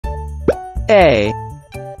A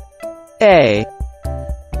A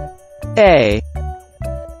A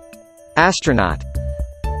astronaut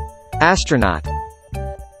astronaut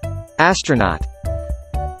astronaut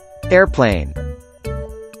airplane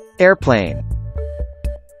airplane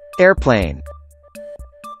airplane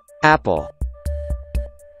apple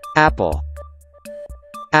apple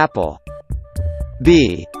apple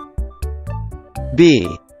B B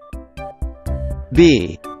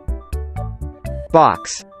B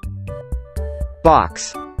box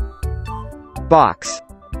box box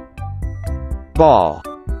ball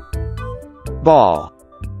ball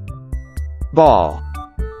ball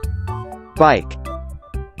bike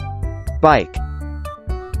bike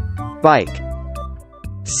bike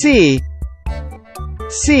C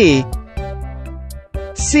C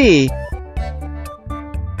C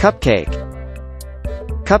cupcake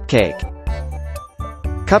cupcake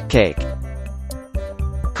cupcake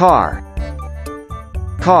car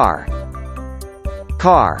car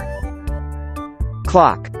car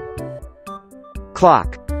clock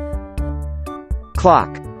clock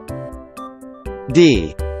clock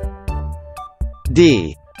D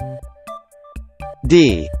D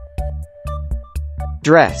D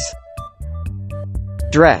dress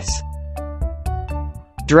dress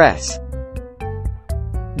dress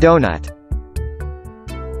donut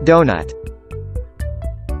donut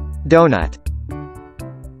donut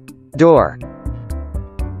door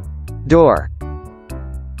door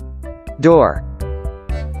door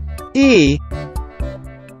E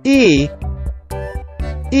E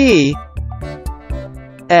E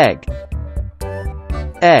egg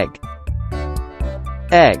egg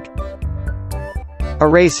egg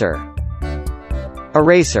eraser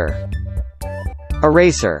eraser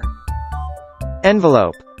eraser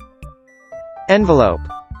envelope envelope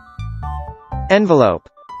envelope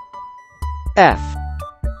F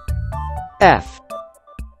F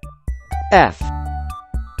F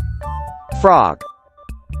frog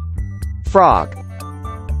frog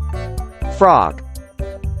frog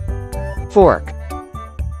fork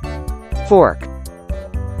fork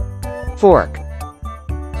fork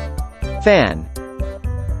fan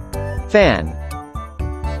fan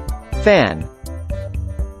fan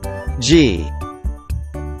G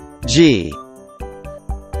G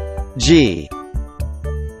G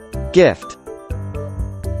gift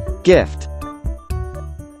gift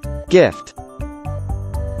gift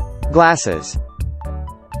glasses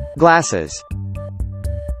glasses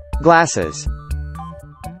glasses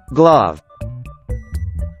glove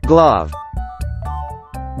glove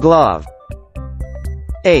glove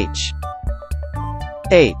H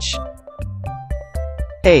H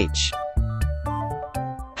H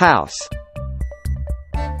house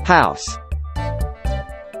house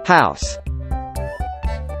house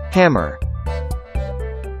hammer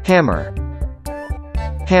hammer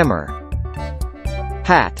hammer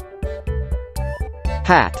hat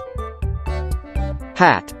hat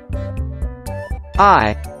hat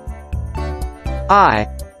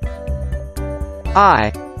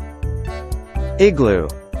I igloo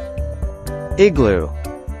igloo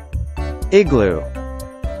igloo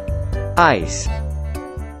ice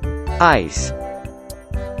ice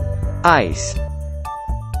ice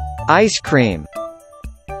ice cream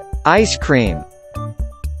ice cream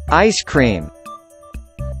ice cream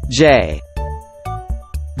J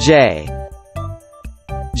J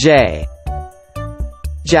J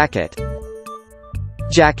jacket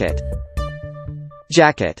jacket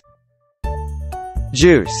jacket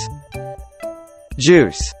juice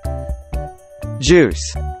juice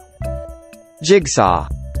juice jigsaw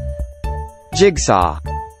jigsaw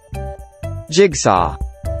jigsaw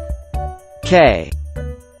K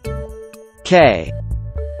K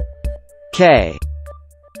K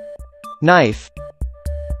knife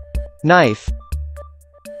knife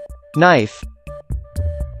knife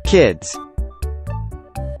kids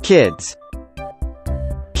kids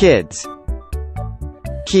kids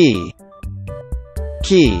key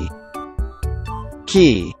key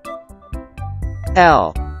key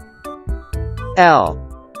L L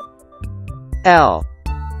L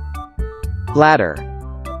ladder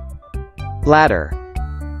ladder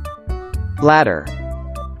ladder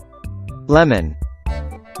lemon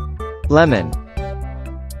lemon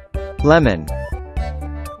lemon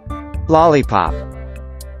lollipop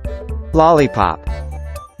lollipop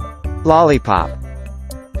lollipop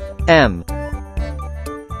M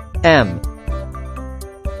M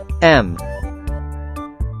M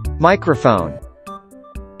microphone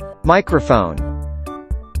microphone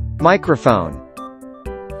microphone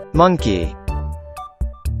monkey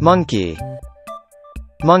monkey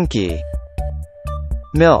monkey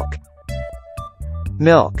milk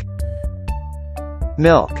milk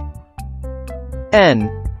milk N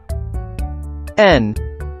N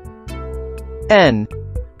N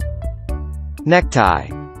necktie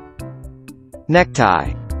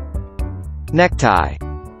necktie necktie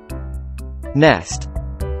nest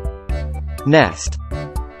nest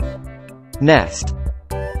nest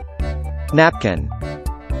napkin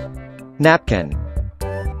napkin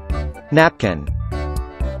napkin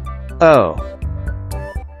O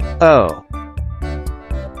O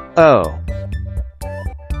O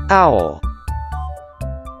owl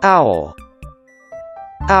owl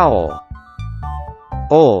owl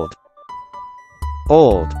old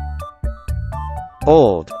old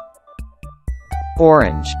old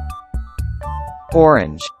orange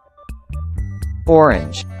orange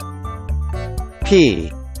orange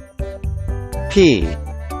P P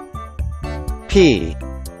P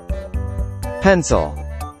pencil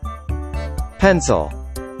pencil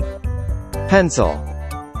pencil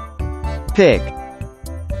pig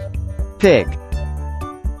pig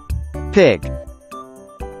pig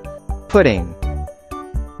pudding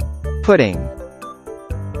pudding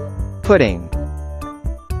pudding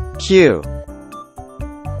Q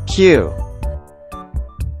Q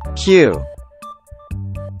Q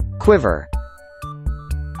quiver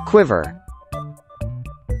quiver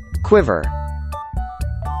quiver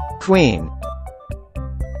queen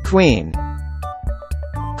queen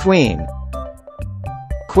queen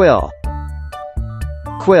quill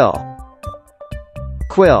quill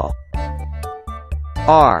quill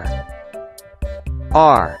R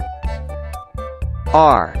R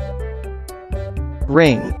R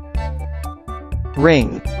ring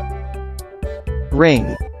ring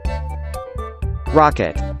ring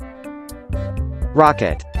rocket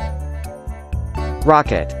rocket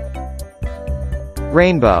rocket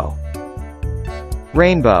rainbow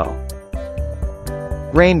rainbow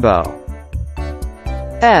rainbow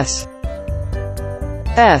S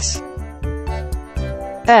S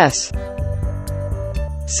S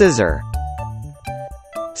scissor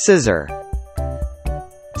scissor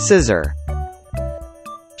scissor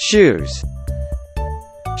shoes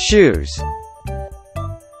shoes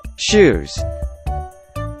shoes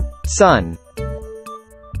sun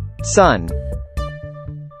sun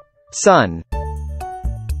sun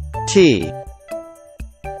T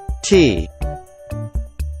T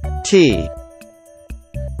T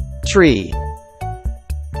tree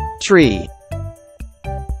tree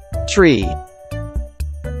tree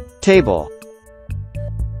table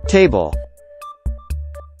table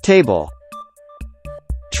table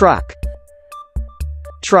truck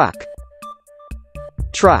truck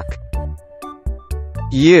truck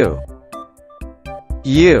U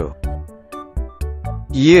U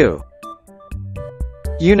U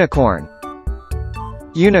unicorn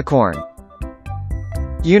unicorn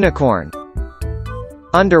unicorn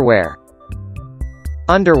underwear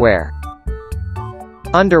underwear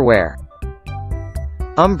underwear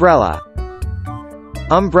umbrella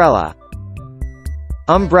umbrella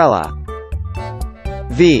umbrella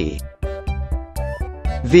V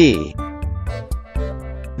V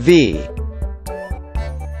V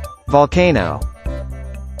volcano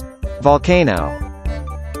volcano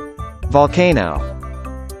volcano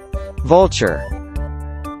vulture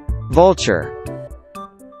vulture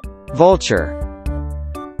vulture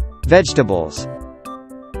vegetables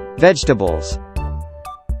vegetables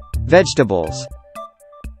vegetables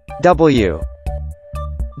W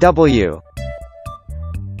W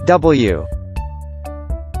W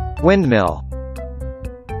windmill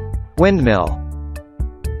windmill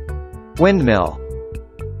windmill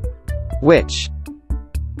witch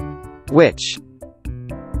witch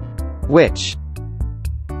witch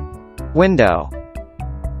window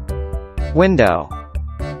window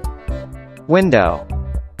window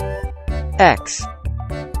X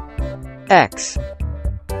X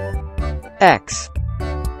X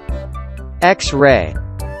X-ray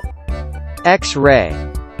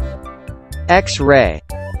X-ray X-ray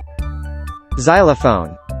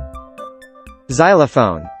xylophone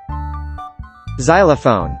xylophone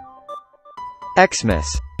xylophone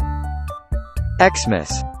Xmas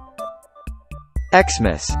Xmas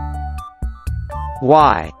Xmas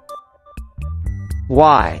Y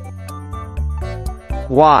Y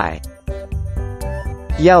Y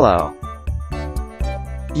yellow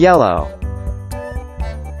yellow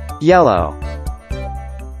yellow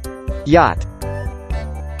yacht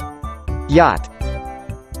yacht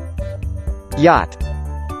yacht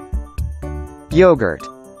yogurt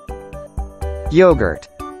yogurt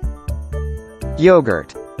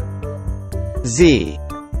yogurt Z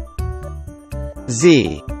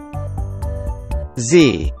Z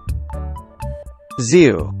Z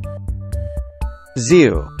zoo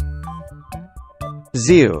zoo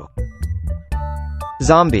zoo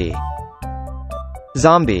zombie,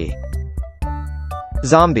 zombie,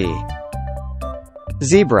 zombie,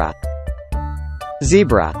 zebra,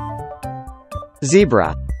 zebra,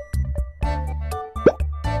 zebra,